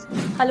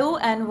Hello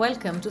and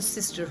welcome to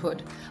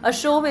Sisterhood, a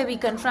show where we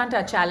confront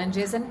our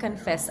challenges and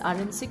confess our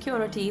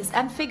insecurities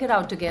and figure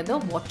out together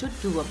what to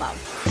do about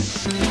it.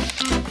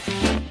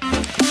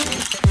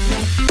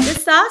 The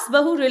Saas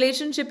Bahu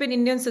relationship in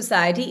Indian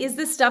society is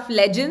the stuff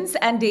legends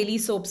and daily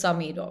soaps are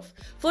made of.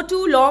 For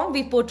too long,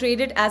 we portrayed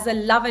it as a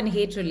love and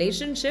hate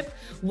relationship,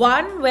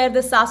 one where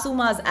the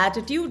Sasuma's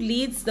attitude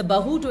leads the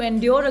Bahu to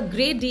endure a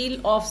great deal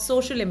of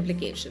social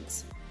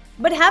implications.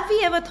 But have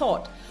we ever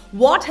thought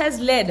what has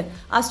led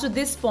us to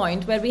this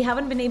point where we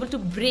haven't been able to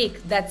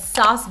break that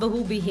Saas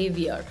Bahu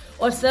behavior,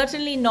 or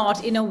certainly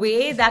not in a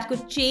way that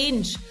could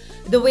change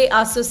the way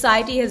our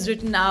society has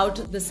written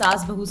out the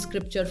Saas Bahu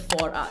scripture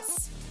for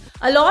us?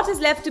 A lot is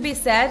left to be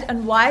said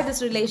on why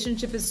this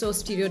relationship is so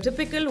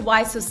stereotypical,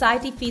 why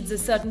society feeds a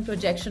certain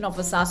projection of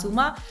a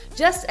Sasuma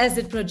just as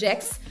it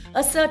projects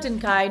a certain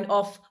kind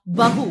of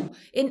Bahu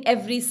in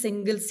every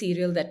single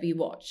serial that we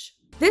watch.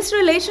 This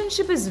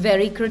relationship is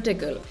very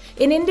critical.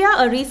 In India,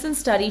 a recent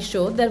study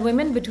showed that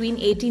women between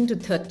 18 to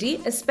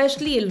 30,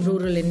 especially in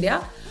rural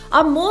India,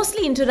 are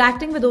mostly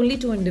interacting with only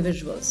two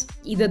individuals,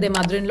 either their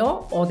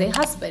mother-in-law or their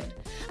husband.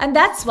 And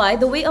that's why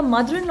the way a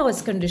mother-in-law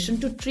is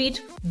conditioned to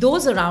treat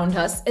those around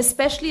us,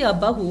 especially a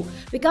Bahu,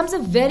 becomes a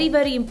very,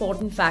 very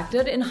important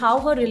factor in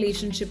how her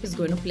relationship is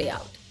going to play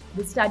out.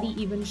 The study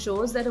even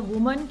shows that a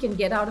woman can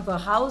get out of her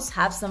house,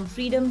 have some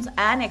freedoms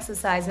and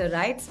exercise her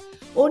rights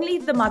only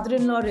if the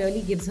mother-in-law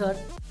really gives her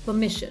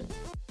permission.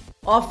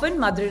 Often,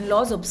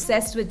 mother-in-laws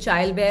obsessed with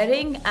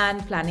childbearing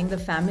and planning the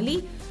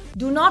family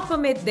do not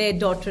permit their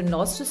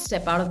daughter-in-laws to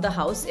step out of the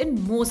house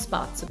in most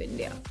parts of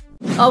India.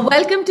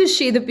 Welcome to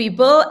She the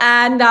People,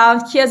 and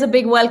here's a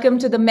big welcome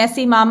to the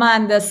messy mama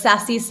and the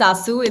sassy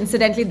sasu.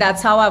 Incidentally,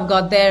 that's how I've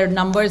got their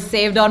numbers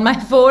saved on my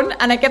phone,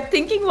 and I kept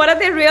thinking, what are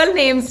their real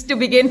names to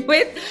begin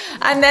with?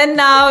 And then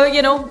now,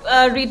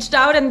 reached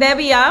out, and there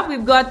we are.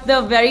 We've got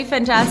the very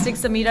fantastic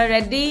Sameera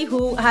Reddy,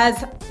 who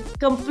has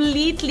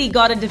completely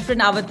got a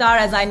different avatar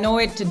as I know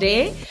it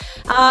today.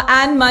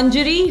 And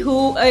Manjiri,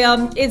 who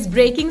is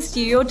breaking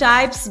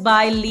stereotypes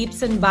by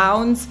leaps and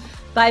bounds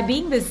by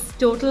being this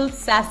total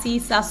sassy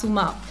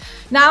Sasuma.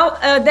 Now,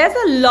 there's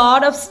a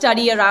lot of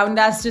study around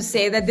us to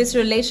say that this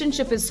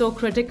relationship is so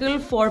critical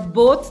for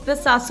both the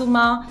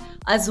Sasuma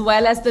as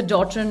well as the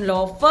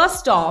daughter-in-law.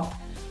 First off,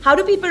 how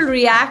do people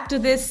react to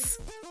this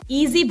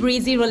easy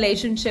breezy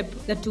relationship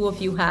the two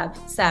of you have?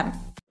 Sam?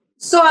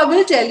 So I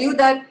will tell you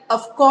that,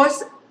 of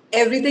course,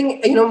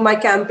 everything, my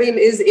campaign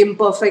is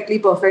imperfectly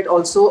perfect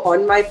also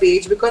on my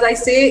page, because I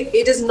say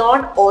it is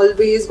not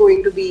always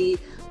going to be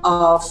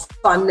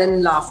fun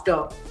and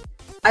laughter.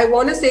 I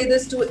want to say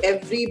this to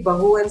every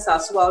Bahu and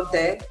Sasu out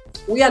there.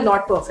 We are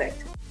not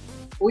perfect.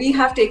 We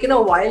have taken a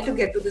while to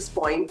get to this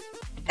point,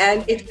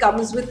 and it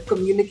comes with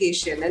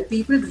communication, and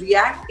people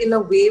react in a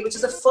way which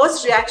is the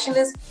first reaction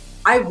is,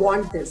 I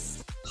want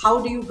this.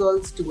 How do you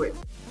girls do it?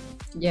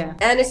 Yeah.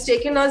 And it's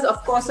taken us,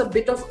 of course, a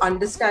bit of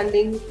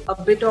understanding,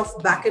 a bit of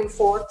back and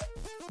forth.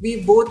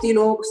 We both,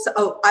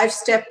 I've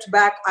stepped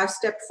back, I've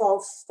stepped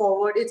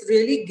forward. It's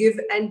really give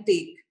and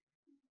take.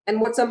 And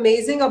what's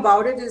amazing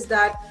about it is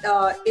that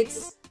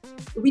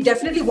we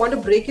definitely want to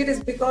break it,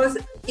 is because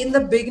in the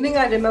beginning,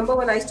 I remember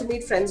when I used to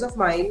meet friends of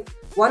mine,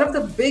 one of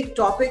the big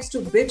topics to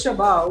bitch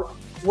about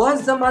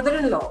was the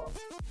mother-in-law.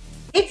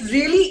 It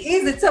really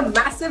is. It's a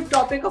massive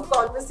topic of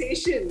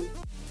conversation.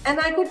 And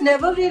I could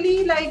never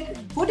really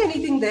put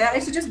anything there. I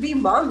used to just be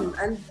mum.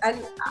 And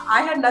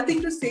I had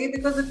nothing to say,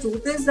 because the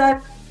truth is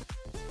that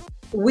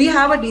we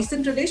have a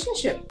decent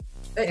relationship.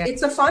 Yeah.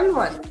 It's a fun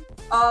one.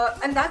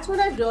 And that's when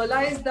I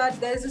realized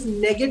that there's this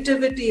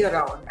negativity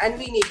around and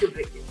we need to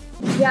break it.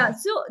 Yeah.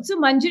 So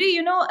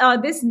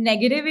Manjiri, this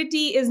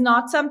negativity is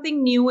not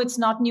something new. It's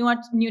not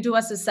new to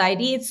our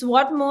society. It's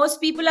what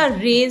most people are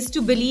raised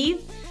to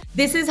believe.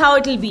 This is how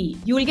it'll be.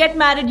 You'll get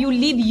married, you'll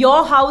leave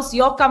your house,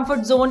 your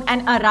comfort zone,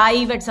 and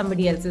arrive at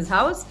somebody else's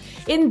house.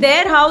 In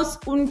their house,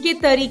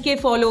 unke tarike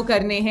follow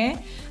karne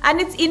hain. And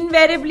it's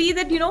invariably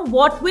that,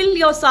 what will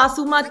your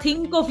Sasuma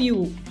think of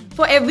you?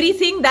 For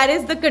everything, that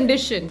is the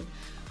condition.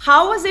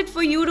 How was it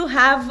for you to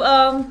have,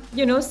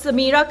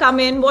 Sameera come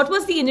in? What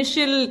was the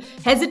initial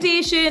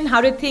hesitation?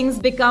 How did things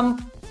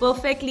become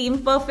perfectly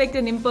imperfect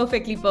and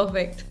imperfectly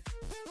perfect?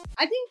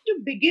 I think to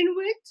begin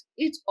with,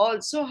 it's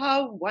also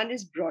how one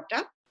is brought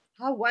up,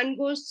 how one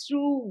goes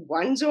through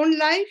one's own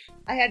life.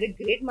 I had a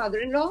great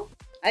mother-in-law.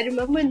 I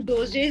remember in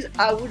those days,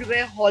 I would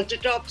wear halter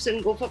tops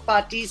and go for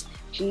parties.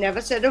 She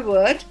never said a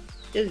word.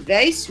 It was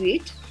very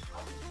sweet.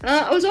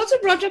 I was also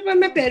brought up by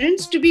my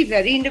parents to be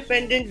very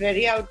independent,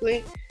 very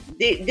outgoing.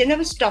 They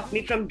never stopped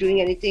me from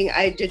doing anything.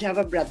 I did have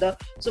a brother,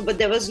 but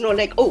there was no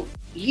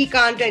he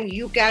can't and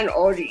you can,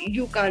 or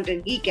you can't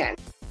and he can.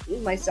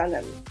 My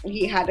son,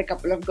 he had a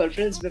couple of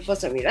girlfriends before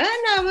Sameera,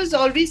 and I was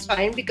always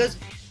fine because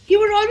he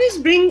would always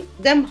bring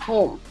them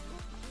home.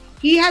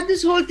 He had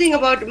this whole thing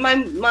about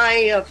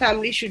my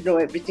family should know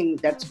everything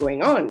that's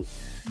going on.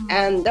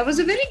 And that was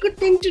a very good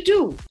thing to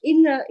do.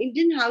 In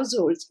Indian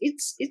households,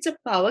 it's a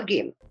power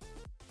game.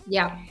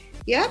 Yeah.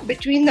 Yeah,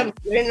 between the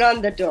mother-in-law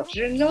and the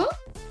daughter-in-law.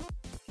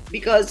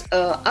 Because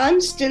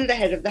I'm still the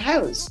head of the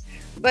house.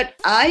 But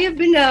I have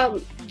been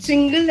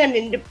single and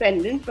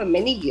independent for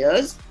many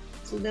years,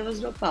 so there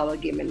was no power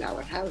game in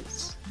our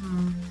house.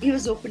 He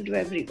was open to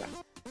everyone.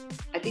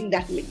 I think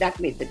that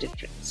made the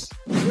difference.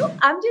 So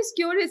I'm just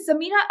curious,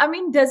 Sameera, I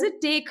mean, does it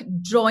take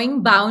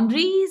drawing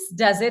boundaries?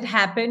 Does it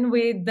happen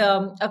with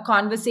a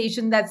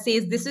conversation that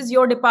says, this is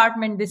your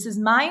department, this is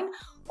mine?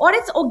 Or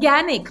it's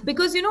organic?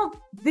 Because,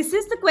 this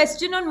is the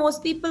question on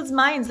most people's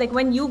minds. Like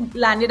when you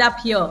landed up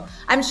here,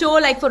 I'm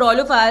sure like for all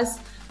of us,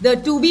 the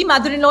to-be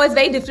mother-in-law is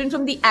very different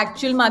from the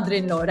actual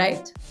mother-in-law,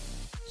 right?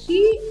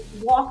 She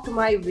walked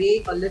my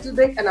way a little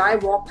bit and I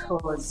walked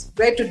hers.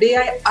 Where today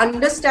I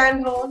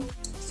understand her,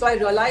 so I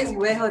realize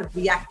where her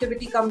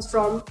reactivity comes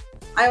from.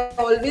 I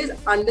always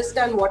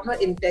understand what her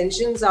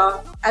intentions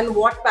are and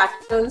what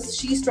patterns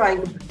she's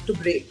trying to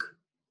break.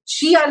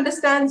 She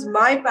understands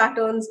my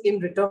patterns in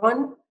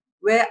return,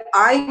 where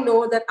I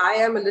know that I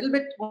am a little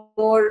bit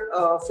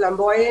more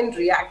flamboyant,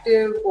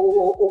 reactive,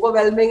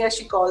 overwhelming, as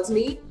she calls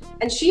me.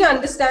 And she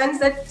understands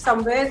that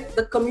somewhere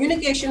the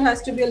communication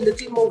has to be a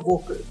little more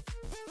vocal.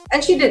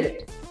 And she did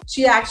it.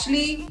 She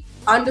actually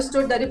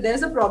understood that if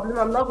there's a problem,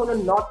 I'm not going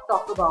to not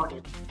talk about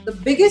it. The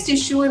biggest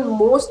issue in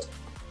most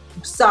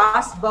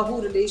Saas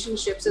Bahu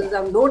relationships, as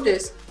I've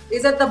noticed,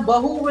 is that the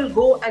Bahu will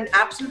go and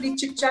absolutely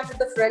chit-chat with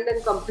the friend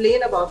and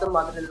complain about the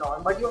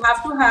mother-in-law. But you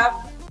have to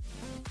have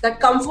that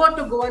comfort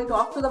to go and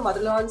talk to the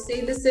mother-in-law and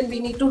say, listen, we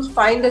need to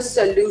find a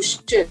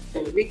solution.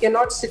 We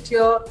cannot sit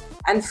here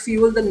and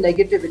fuel the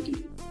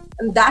negativity.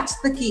 And that's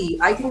the key.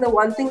 I think the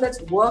one thing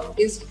that's worked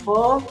is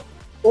her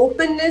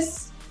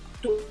openness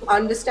to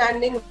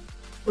understanding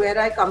where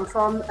I come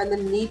from and the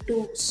need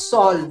to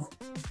solve.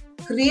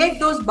 Create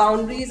those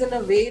boundaries in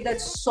a way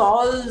that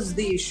solves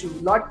the issue,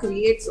 not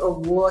creates a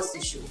worse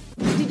issue.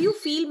 Did you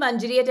feel,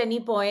 Manjiri, at any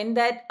point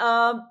that,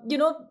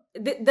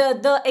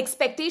 the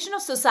expectation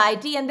of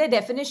society and their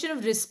definition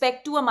of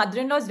respect to a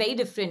mother-in-law is very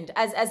different?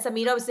 As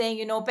Sameera was saying,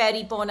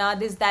 peri pona,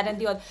 this, that, and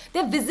the other.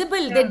 They're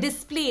visible, they're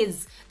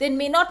displays. They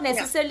may not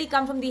necessarily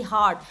come from the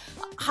heart.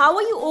 How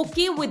are you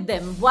okay with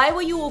them? Why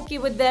were you okay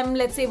with them?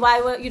 Let's say,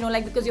 why were,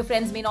 because your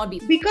friends may not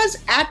be. Because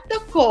at the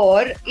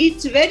core,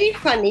 it's very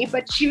funny,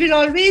 but she will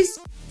always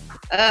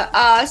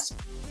ask,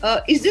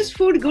 is this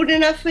food good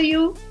enough for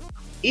you?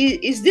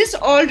 Is this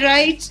all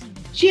right?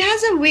 She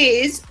has a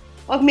ways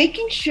of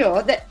making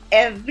sure that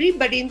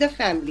everybody in the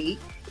family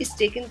is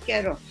taken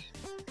care of.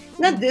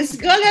 Now, this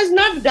girl has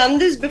not done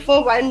this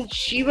before when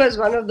she was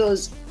one of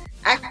those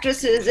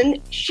actresses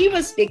and she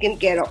was taken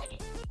care of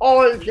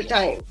all the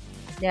time.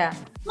 Yeah.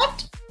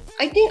 But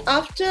I think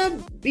after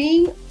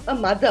being a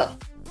mother,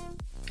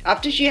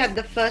 after she had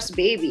the first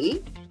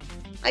baby,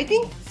 I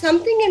think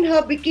something in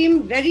her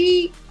became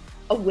very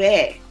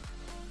aware.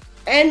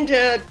 And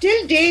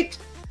till date,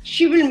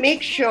 she will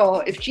make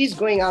sure if she's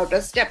going out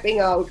or stepping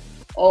out,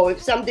 or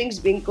if something's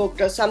being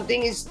cooked or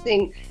something is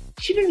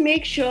she will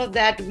make sure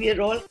that we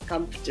are all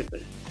comfortable.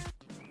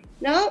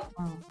 Now,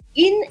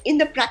 in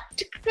the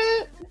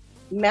practical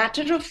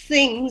matter of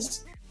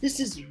things, this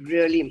is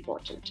really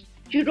important.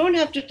 You don't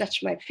have to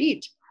touch my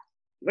feet,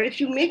 but if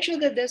you make sure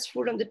that there's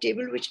food on the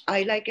table which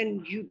I like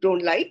and you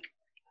don't like,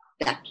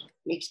 that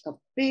makes a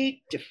big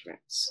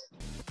difference.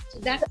 So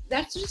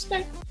that's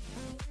respect.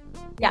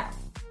 Yeah.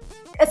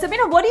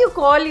 Sameera, what do you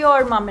call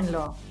your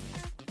mom-in-law?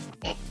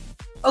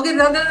 Okay,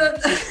 no.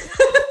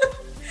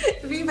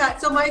 We've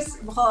had, so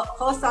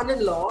her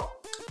son-in-law,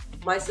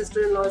 my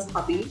sister-in-law's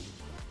hubby,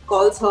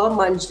 calls her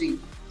Manjri.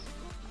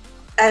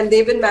 And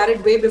they've been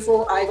married way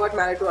before I got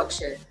married to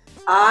Akshay.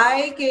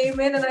 I came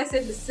in and I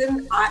said,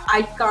 listen,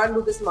 I can't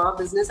do this ma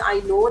business.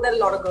 I know that a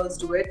lot of girls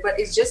do it, but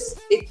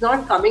it's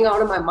not coming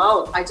out of my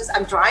mouth.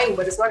 I'm trying,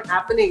 but it's not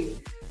happening.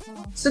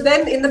 So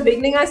then in the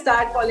beginning, I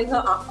started calling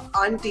her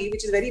auntie,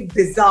 which is very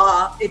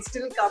bizarre. It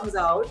still comes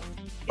out.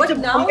 But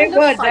now in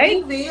a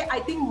funny way, I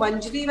think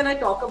Manjri, when I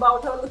talk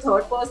about her in the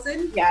third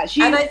person, I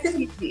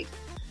think,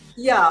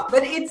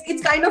 but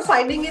it's kind of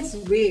finding its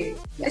way,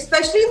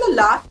 especially in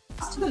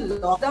the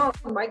lockdown.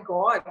 Oh my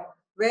God,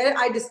 where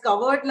I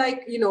discovered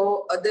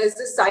there's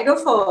this side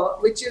of her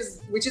which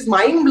is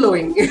mind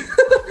blowing,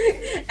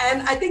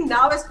 and I think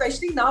now,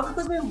 especially now,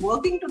 because we're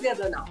working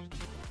together now,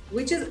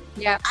 which is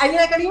I mean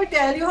I can't even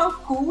tell you how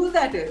cool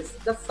that is.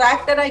 The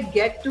fact that I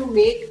get to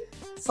make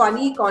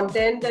funny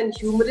content and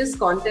humorous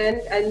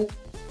content and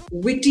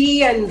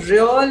witty and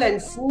real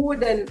and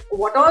food and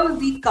what all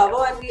we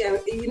cover, and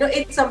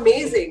it's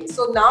amazing.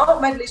 So now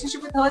my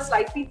relationship with her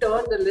slightly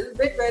turned a little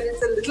bit, where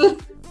it's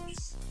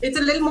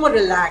a little more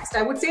relaxed.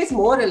 I would say it's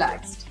more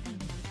relaxed.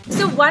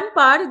 So one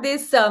part of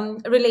this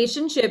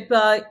relationship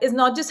is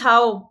not just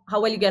how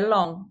well you get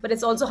along, but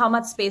it's also how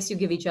much space you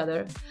give each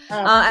other.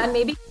 And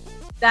maybe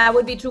that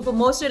would be true for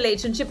most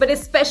relationships, but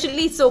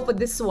especially so for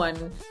this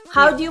one.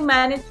 How do you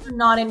manage to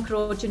not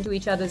encroach into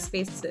each other's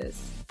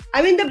spaces?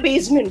 I'm in the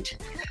basement.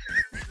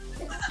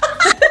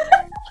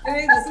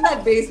 Hey, listen,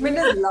 that basement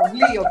is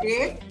lovely,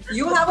 okay?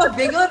 You have a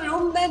bigger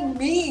room than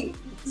me.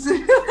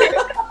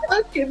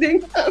 I'm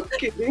kidding.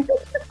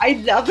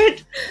 I love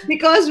it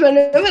because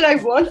whenever I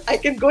want, I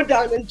can go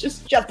down and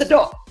just shut the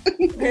door.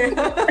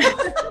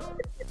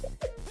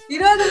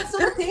 So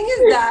the thing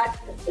is that,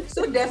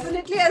 so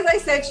definitely, as I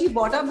said, she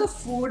brought up the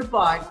food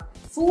part.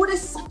 Food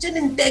is such an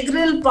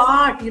integral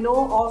part,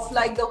 of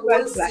like the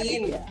whole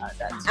scene. Yeah,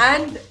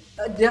 And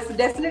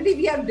definitely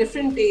we have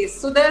different tastes.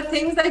 So there are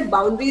things like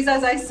boundaries,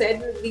 as I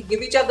said, we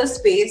give each other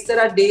space. There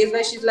are days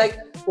where she's like,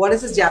 what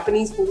is this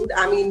Japanese food?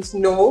 I mean,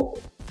 no.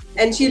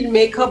 And she'll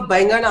make her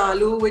bangan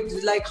aloo with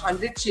like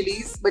 100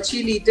 chilies, but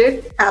she'll eat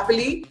it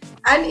happily.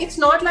 And it's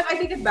not like I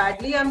take it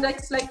badly. I'm like,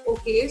 it's like,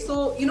 okay.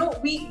 So,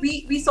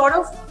 we sort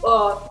of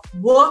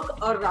work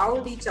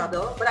around each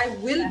other. But I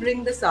will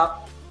bring this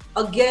up.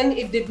 Again,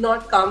 it did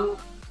not come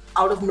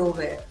out of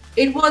nowhere.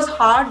 It was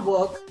hard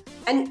work.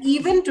 And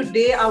even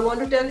today, I want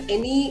to tell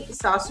any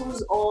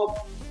Sasus or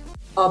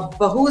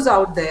Bahus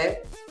out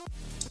there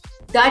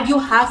that you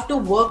have to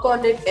work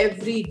on it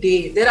every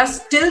day. There are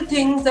still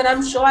things that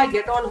I'm sure I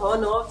get on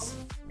her nerves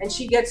and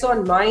she gets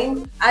on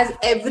mine, as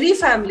every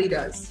family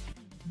does.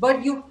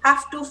 But you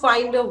have to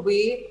find a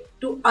way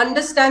to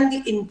understand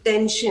the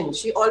intention.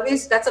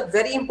 That's a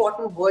very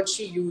important word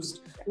she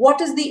used.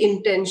 What is the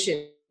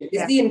intention?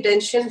 Is the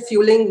intention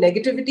fueling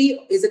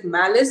negativity? Is it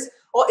malice?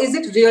 Or is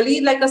it really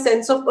like a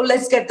sense of, oh,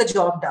 let's get the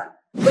job done?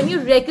 When you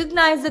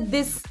recognize that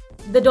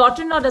the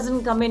daughter-in-law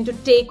doesn't come in to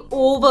take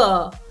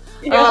over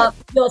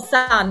your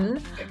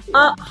son,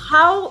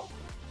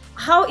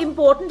 how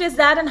important is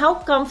that, and how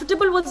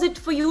comfortable was it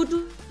for you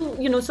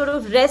to sort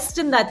of rest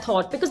in that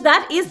thought? Because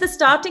that is the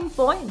starting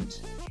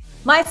point.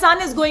 My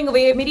son is going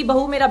away, meri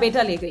bahu mera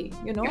beta le gayi,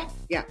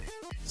 Yeah.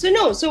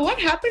 So what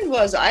happened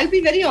was, I'll be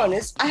very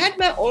honest, I had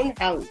my own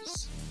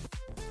house.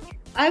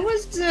 I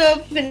was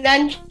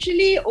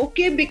financially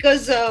okay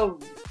because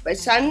my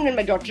son and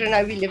my daughter and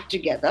I, we lived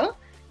together.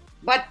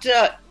 But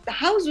the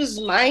house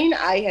was mine.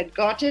 I had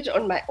got it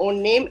on my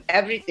own name,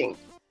 everything.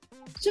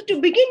 So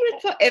to begin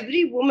with, for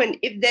every woman,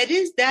 if there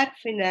is that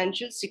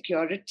financial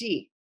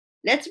security,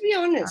 let's be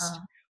honest,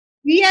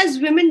 we as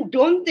women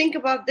don't think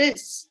about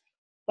this,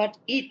 but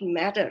it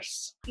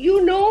matters.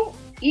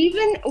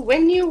 Even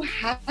when you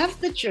have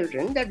the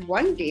children, that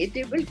one day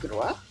they will grow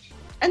up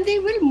and they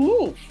will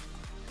move.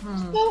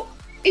 So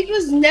it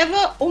was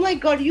never, oh my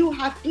God, you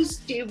have to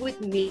stay with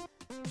me.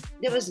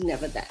 There was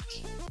never that.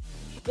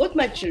 Both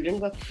my children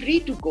were free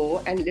to go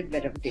and live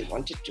wherever they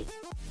wanted to.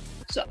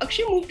 So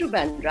Akshay moved to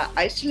Bandra.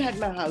 I still had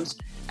my house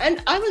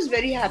and I was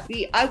very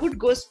happy. I would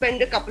go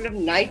spend a couple of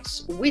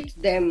nights with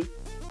them.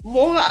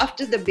 More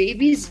after the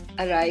babies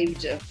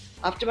arrived.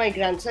 After my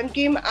grandson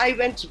came, I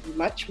went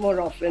much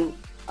more often.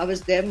 I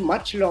was there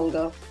much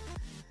longer.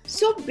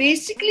 So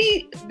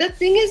basically, the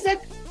thing is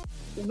that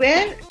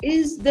where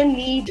is the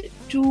need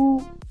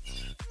to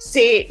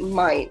say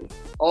mine,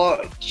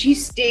 or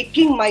she's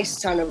taking my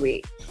son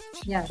away?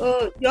 Yeah.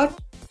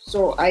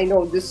 So I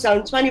know this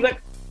sounds funny, but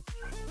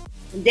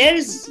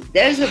there's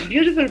a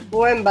beautiful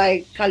poem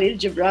by Khalil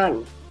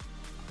Gibran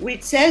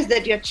which says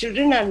that your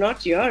children are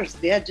not yours.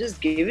 They are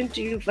just given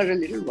to you for a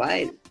little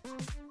while.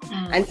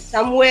 And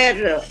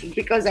somewhere,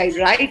 because I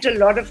write a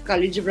lot of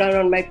Khalil Gibran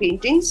on my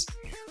paintings,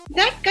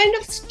 that kind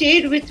of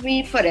stayed with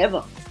me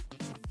forever.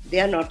 They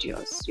are not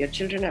yours. Your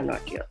children are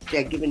not yours. They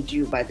are given to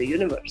you by the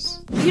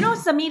universe.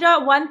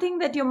 Sameera, one thing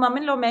that your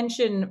mom-in-law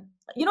mentioned,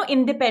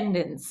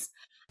 independence.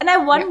 And I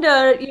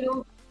wonder,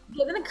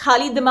 given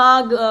khali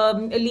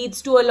dimag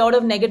leads to a lot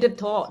of negative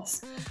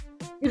thoughts.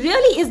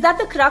 Really, is that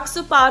the crux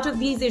of part of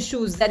these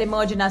issues that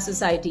emerge in our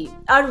society?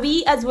 Are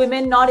we as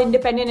women not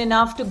independent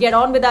enough to get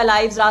on with our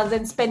lives rather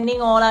than spending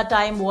all our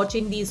time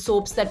watching these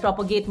soaps that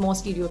propagate more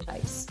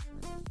stereotypes?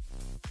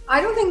 I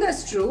don't think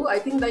that's true. I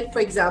think, like, for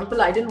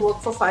example, I didn't work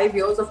for 5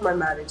 years of my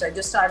marriage. I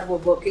just started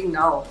working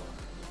now.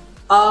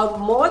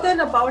 More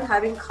than about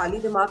having khali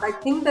dimag, I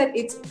think that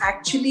it's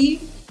actually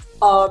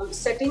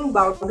setting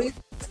boundaries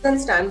and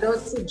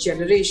standards for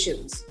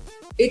generations.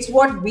 It's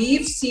what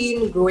we've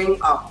seen growing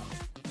up.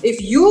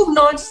 If you've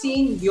not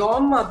seen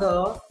your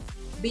mother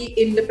be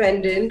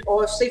independent,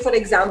 or say, for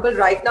example,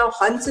 right now,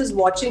 Hans is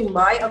watching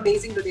my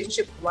amazing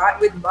relationship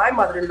with my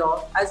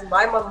mother-in-law as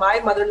my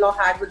mother-in-law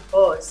had with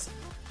hers.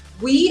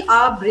 We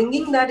are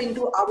bringing that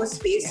into our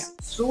space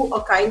through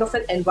a kind of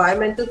an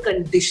environmental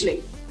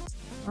conditioning.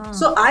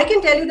 So I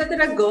can tell you that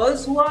there are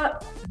girls who are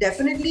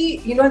definitely,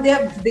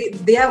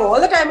 they have all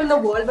the time in the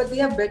world, but they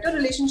have better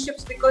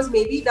relationships because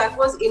maybe that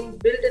was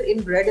inbuilt and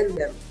inbred in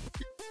them.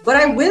 But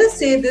I will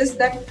say this,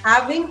 that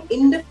having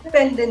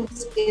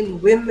independence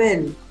in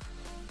women,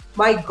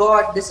 my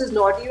God, this is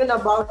not even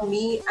about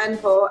me and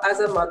her as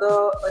a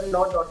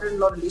mother-in-law,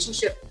 daughter-in-law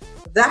relationship.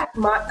 That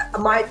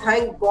my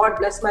thank God,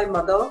 bless my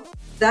mother,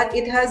 that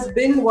it has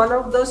been one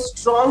of the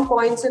strong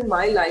points in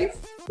my life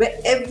where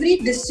every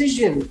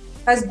decision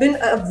has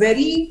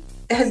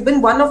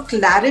been one of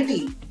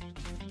clarity,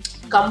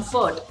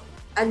 comfort,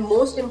 and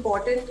most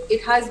important,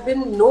 it has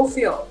been no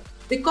fear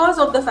because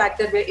of the fact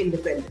that we're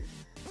independent.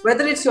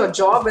 Whether it's your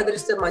job, whether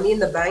it's the money in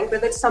the bank,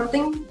 whether it's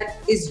something that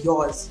is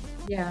yours.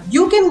 Yeah.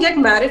 You can get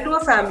married to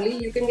a family,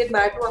 you can get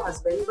married to a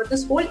husband, but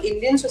this whole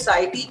Indian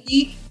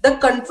society, the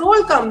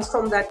control comes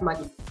from that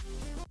money.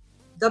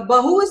 The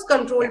bahu is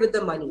controlled with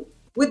the money.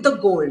 with the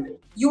gold.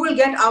 You will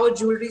get our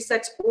jewelry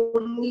sets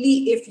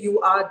only if you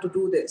are to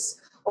do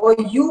this, or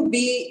you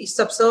be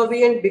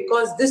subservient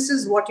because this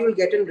is what you'll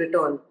get in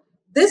return.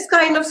 This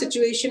kind of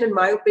situation, in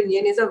my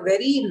opinion, is a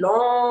very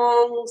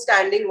long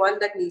standing one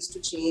that needs to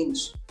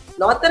change.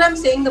 Not that I'm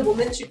saying the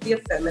woman should be a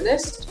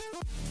feminist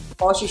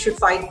or she should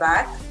fight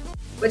back,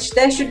 but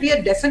there should be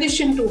a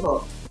definition to her.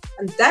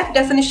 And that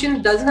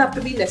definition doesn't have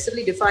to be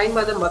necessarily defined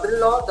by the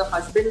mother-in-law, the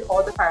husband,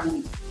 or the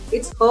family.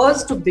 It's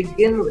hers to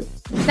begin with.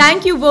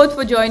 Thank you both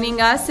for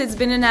joining us. It's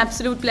been an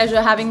absolute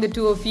pleasure having the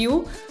two of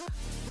you.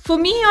 For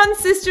me on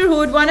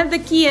Sisterhood, one of the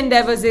key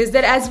endeavors is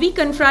that as we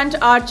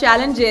confront our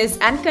challenges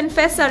and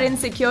confess our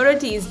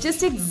insecurities,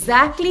 just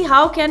exactly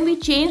how can we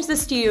change the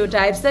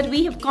stereotypes that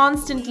we have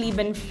constantly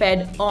been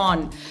fed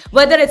on?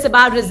 Whether it's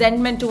about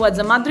resentment towards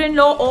a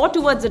mother-in-law or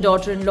towards a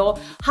daughter-in-law,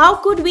 how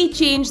could we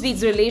change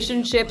these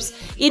relationships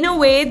in a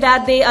way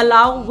that they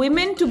allow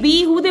women to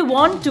be who they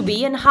want to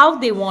be and how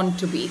they want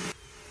to be?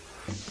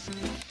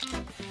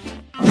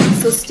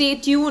 So stay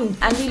tuned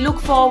and we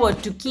look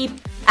forward to keep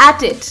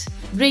at it,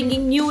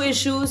 bringing new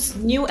issues,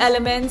 new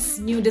elements,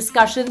 new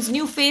discussions,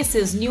 new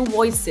faces, new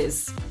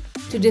voices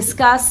to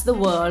discuss the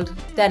world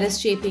that is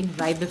shaping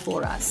right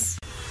before us.